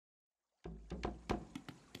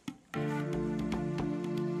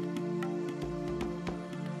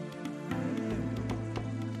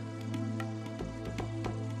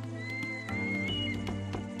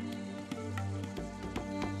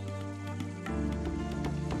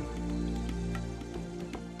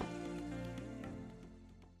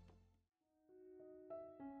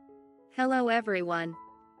Hello everyone.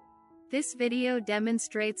 This video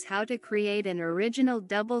demonstrates how to create an original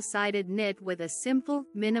double-sided knit with a simple,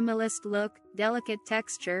 minimalist look, delicate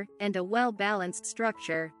texture, and a well-balanced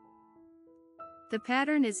structure. The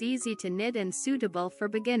pattern is easy to knit and suitable for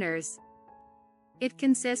beginners. It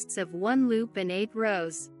consists of 1 loop and 8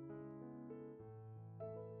 rows.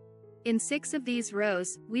 In 6 of these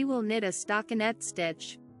rows, we will knit a stockinette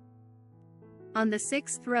stitch. On the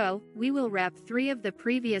 6th row, we will wrap 3 of the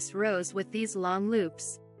previous rows with these long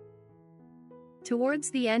loops. Towards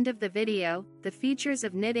the end of the video, the features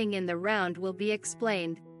of knitting in the round will be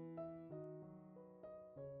explained.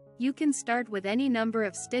 You can start with any number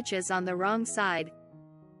of stitches on the wrong side.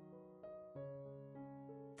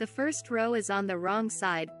 The first row is on the wrong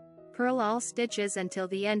side. Purl all stitches until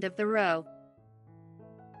the end of the row.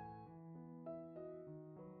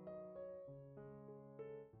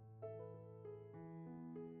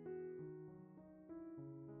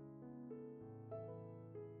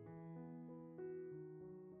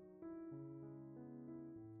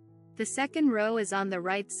 The second row is on the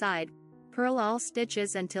right side. Purl all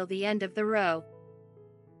stitches until the end of the row.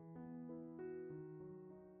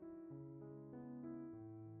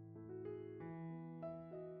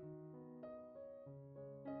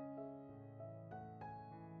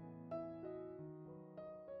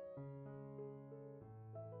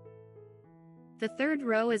 The third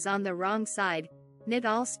row is on the wrong side. Knit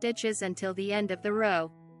all stitches until the end of the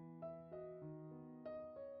row.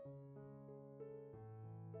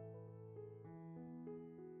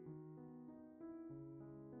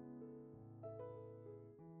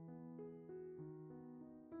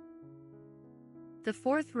 The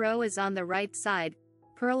fourth row is on the right side.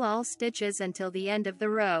 Purl all stitches until the end of the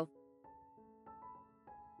row.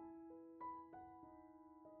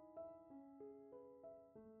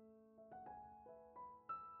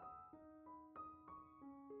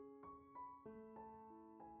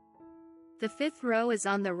 The fifth row is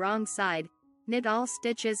on the wrong side. Knit all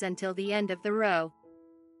stitches until the end of the row.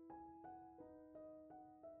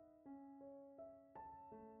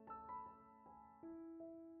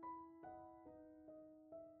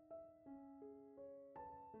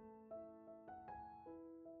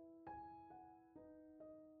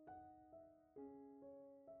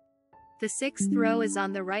 The sixth row is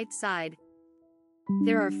on the right side.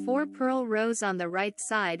 There are 4 purl rows on the right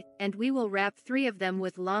side, and we will wrap 3 of them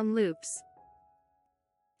with long loops.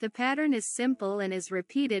 The pattern is simple and is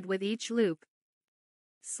repeated with each loop.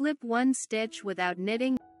 Slip 1 stitch without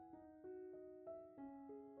knitting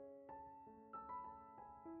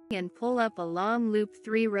and pull up a long loop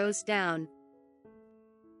 3 rows down.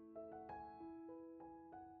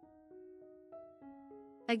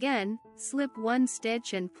 Again, slip 1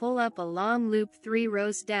 stitch and pull up a long loop 3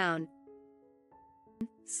 rows down.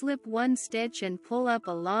 Slip 1 stitch and pull up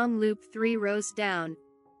a long loop 3 rows down.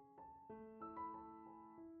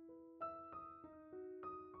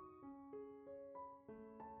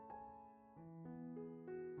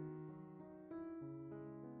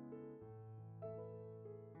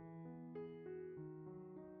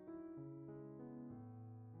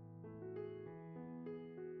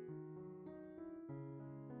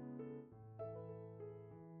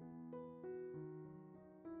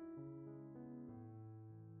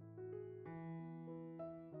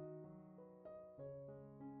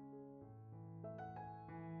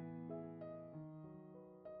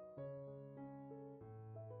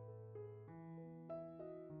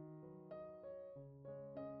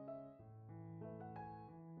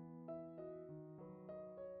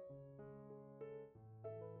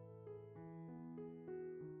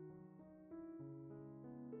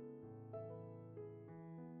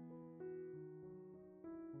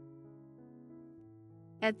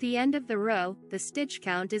 At the end of the row, the stitch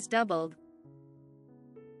count is doubled.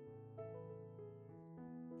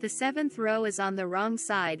 The 7th row is on the wrong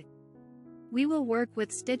side. We will work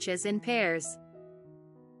with stitches in pairs.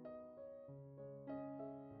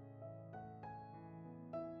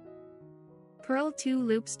 Purl 2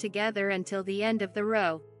 loops together until the end of the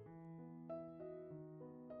row.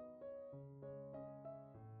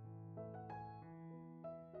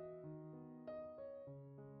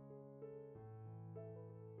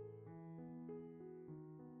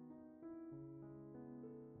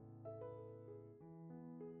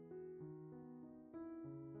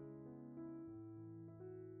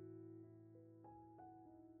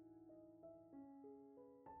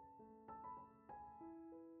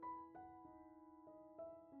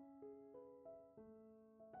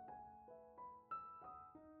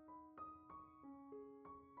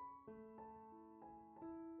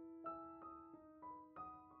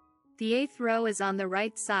 The 8th row is on the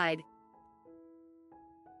right side.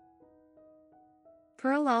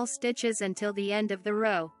 Purl all stitches until the end of the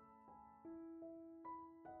row.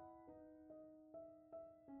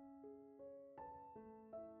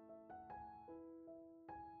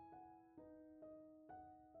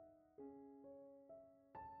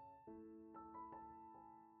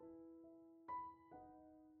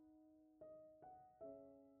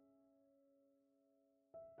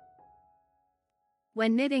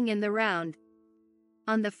 When knitting in the round,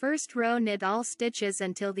 on the first row knit all stitches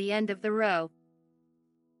until the end of the row.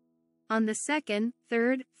 On the second,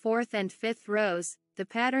 third, fourth and fifth rows, the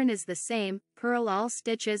pattern is the same, purl all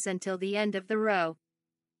stitches until the end of the row.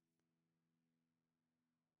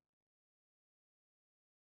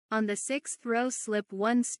 On the sixth row slip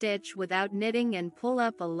one stitch without knitting and pull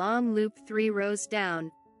up a long loop 3 rows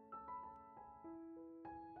down.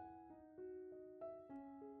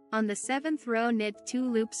 On the 7th row knit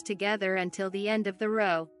 2 loops together until the end of the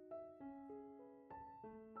row.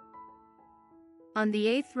 On the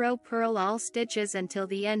 8th row purl all stitches until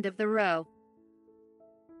the end of the row.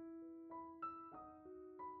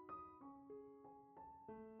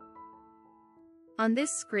 On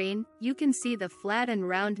this screen, you can see the flat and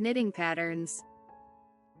round knitting patterns.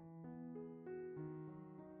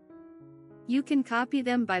 You can copy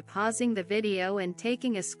them by pausing the video and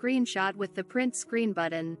taking a screenshot with the print screen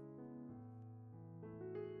button.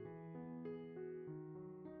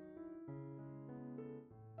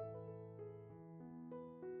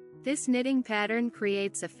 This knitting pattern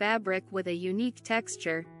creates a fabric with a unique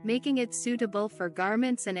texture, making it suitable for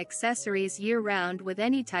garments and accessories year-round with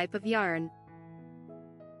any type of yarn.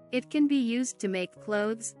 It can be used to make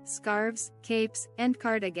clothes, scarves, capes, and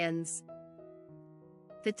cardigans.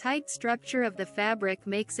 The tight structure of the fabric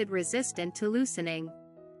makes it resistant to loosening.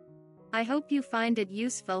 I hope you find it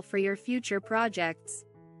useful for your future projects.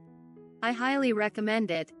 I highly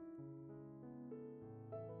recommend it.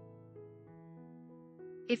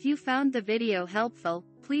 If you found the video helpful,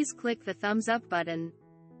 please click the thumbs up button.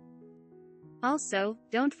 Also,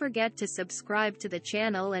 don't forget to subscribe to the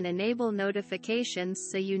channel and enable notifications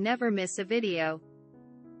so you never miss a video.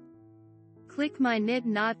 Click my Knit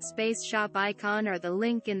Knot Space Shop icon or the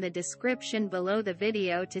link in the description below the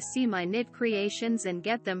video to see my knit creations and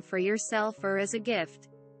get them for yourself or as a gift.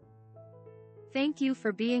 Thank you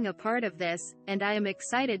for being a part of this, and I am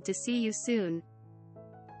excited to see you soon.